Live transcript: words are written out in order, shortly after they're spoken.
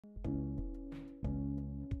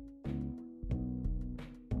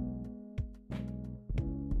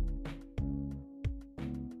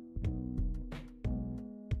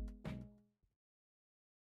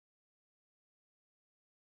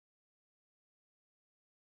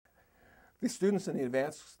The students in the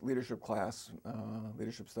advanced leadership class,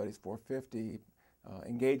 Leadership Studies 450,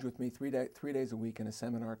 engage with me three days a week in a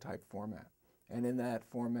seminar type format. And in that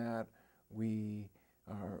format, we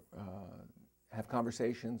have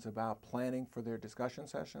conversations about planning for their discussion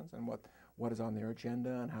sessions and what is on their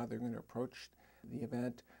agenda and how they're going to approach the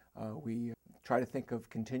event. We try to think of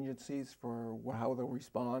contingencies for how they'll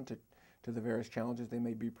respond to the various challenges they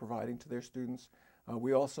may be providing to their students.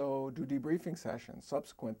 We also do debriefing sessions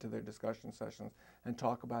subsequent to their discussion sessions and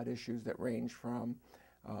talk about issues that range from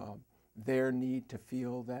their need to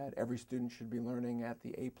feel that every student should be learning at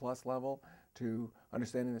the A+ level to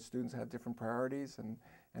understanding that students have different priorities,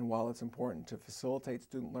 and while it's important to facilitate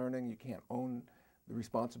student learning, you can't own the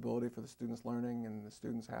responsibility for the students' learning, and the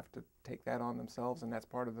students have to take that on themselves, and that's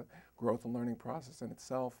part of the growth and learning process in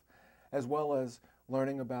itself, as well as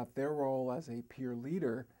learning about their role as a peer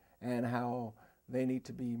leader and how they need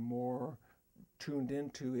to be more tuned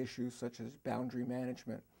into issues such as boundary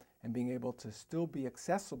management and being able to still be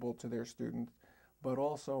accessible to their students, but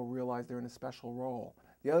also realize they're in a special role.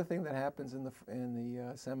 The other thing that happens in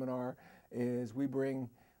the seminar is we bring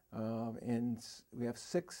we have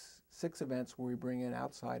six events where we bring in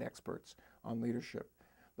outside experts on leadership.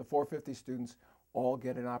 The 450 students all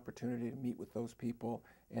get an opportunity to meet with those people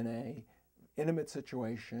in an intimate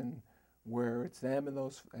situation where it's them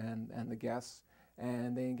and the guests,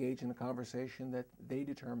 and they engage in a conversation that they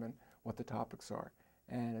determine what the topics are.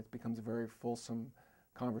 And it becomes a very fulsome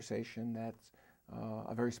conversation that's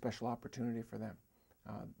a very special opportunity for them.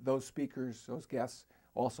 Those speakers, those guests,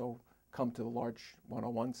 also come to the large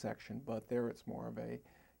one-on-one section, but there it's more of a,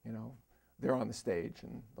 they're on the stage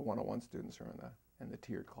and the one-on-one students are in the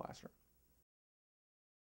tiered classroom.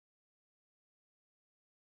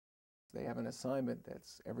 They have an assignment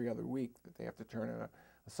that's every other week that they have to turn in a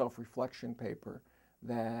self-reflection paper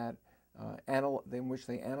that in which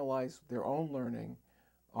they analyze their own learning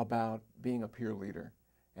about being a peer leader.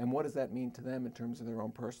 And what does that mean to them in terms of their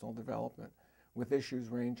own personal development, with issues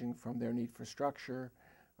ranging from their need for structure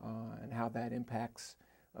and how that impacts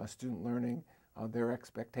student learning, their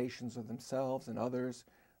expectations of themselves and others,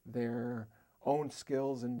 their own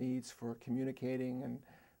skills and needs for communicating and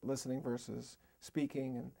listening versus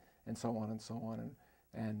speaking, and so on and so on.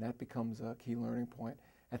 And that becomes a key learning point.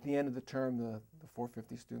 At the end of the term, the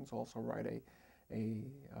 450 students also write a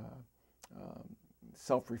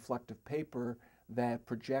self-reflective paper that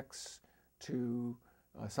projects to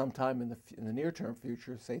sometime in the near-term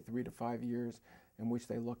future, say 3 to 5 years, in which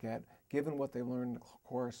they look at, given what they learned in the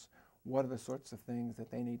course, what are the sorts of things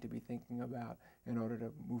that they need to be thinking about in order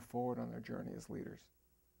to move forward on their journey as leaders.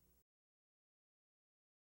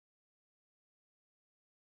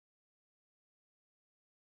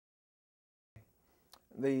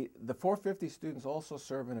 The 450 students also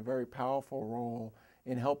serve in a very powerful role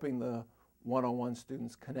in helping the one-on-one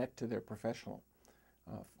students connect to their professional.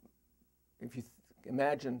 If you can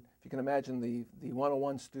imagine, the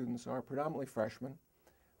one-on-one students are predominantly freshmen,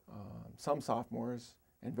 some sophomores,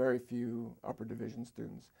 and very few upper division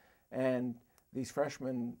students. And these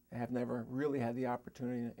freshmen have never really had the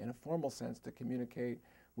opportunity in a formal sense to communicate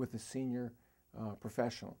with a senior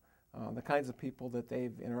professional. The kinds of people that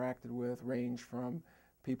they've interacted with range from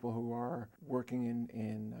people who are working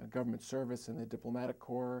in government service in the diplomatic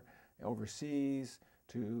corps overseas,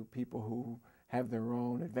 to people who have their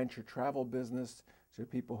own adventure travel business, to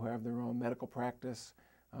people who have their own medical practice,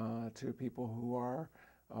 to people who are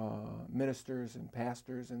ministers and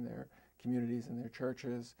pastors in their communities and their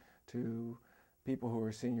churches, to people who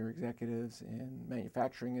are senior executives in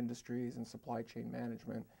manufacturing industries and supply chain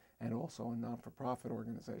management, and also in non-for-profit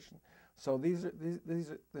organizations. So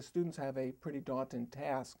the students have a pretty daunting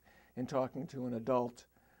task in talking to an adult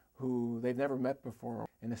who they've never met before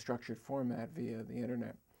in a structured format via the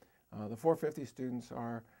internet. The 450 students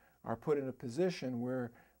are put in a position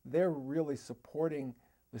where they're really supporting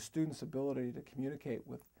the student's ability to communicate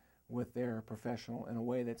with their professional in a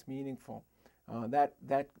way that's meaningful.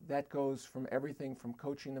 That goes from everything from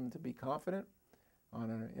coaching them to be confident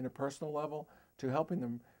on an interpersonal level, to helping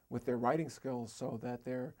them with their writing skills so that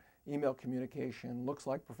their email communication looks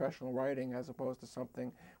like professional writing as opposed to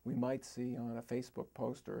something we might see on a Facebook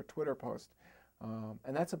post or a Twitter post.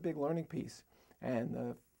 And that's a big learning piece. And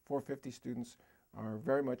the 450 students are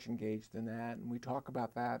very much engaged in that, and we talk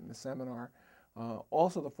about that in the seminar.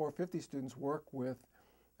 Also, the 450 students work with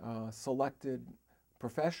selected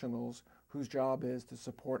professionals whose job is to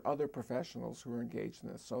support other professionals who are engaged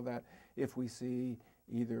in this, so that if we see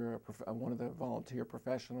either one of the volunteer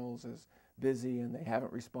professionals is busy and they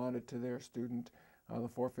haven't responded to their student, the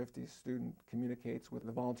 450 student communicates with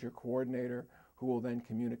the volunteer coordinator who will then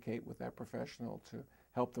communicate with that professional to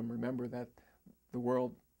help them remember that the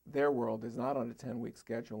world, their world, is not on a 10-week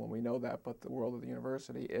schedule, and we know that, but the world of the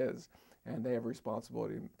university is, and they have a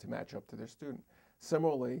responsibility to match up to their student.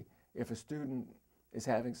 Similarly, if a student is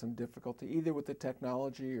having some difficulty, either with the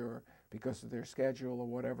technology or because of their schedule or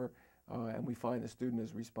whatever, and we find the student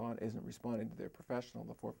isn't responding to their professional,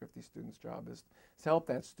 the 450 student's job is to help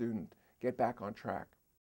that student get back on track.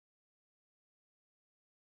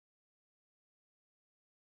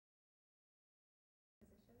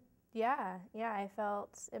 Yeah, I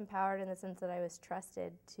felt empowered in the sense that I was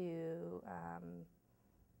trusted to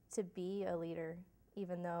be a leader,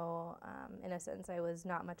 even though, in a sense, I was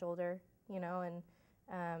not much older, you know, and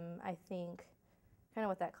I think kind of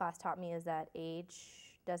what that class taught me is that age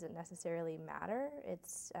doesn't necessarily matter.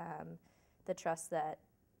 It's the trust that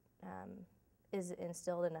is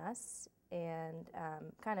instilled in us, and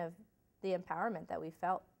kind of the empowerment that we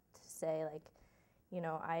felt to say, like, you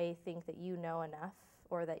know, I think that you know enough,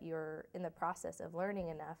 or that you're in the process of learning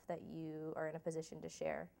enough that you are in a position to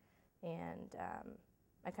share. And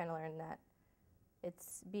I kind of learned that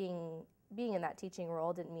it's being in that teaching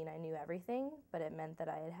role didn't mean I knew everything, but it meant that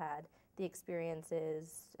I had had the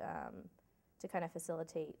experiences to kind of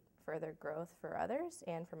facilitate further growth for others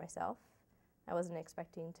and for myself. I wasn't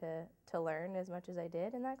expecting to learn as much as I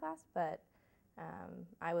did in that class, but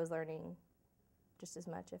I was learning just as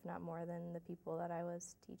much, if not more, than the people that I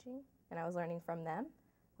was teaching. And I was learning from them,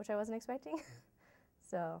 which I wasn't expecting.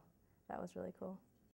 So that was really cool.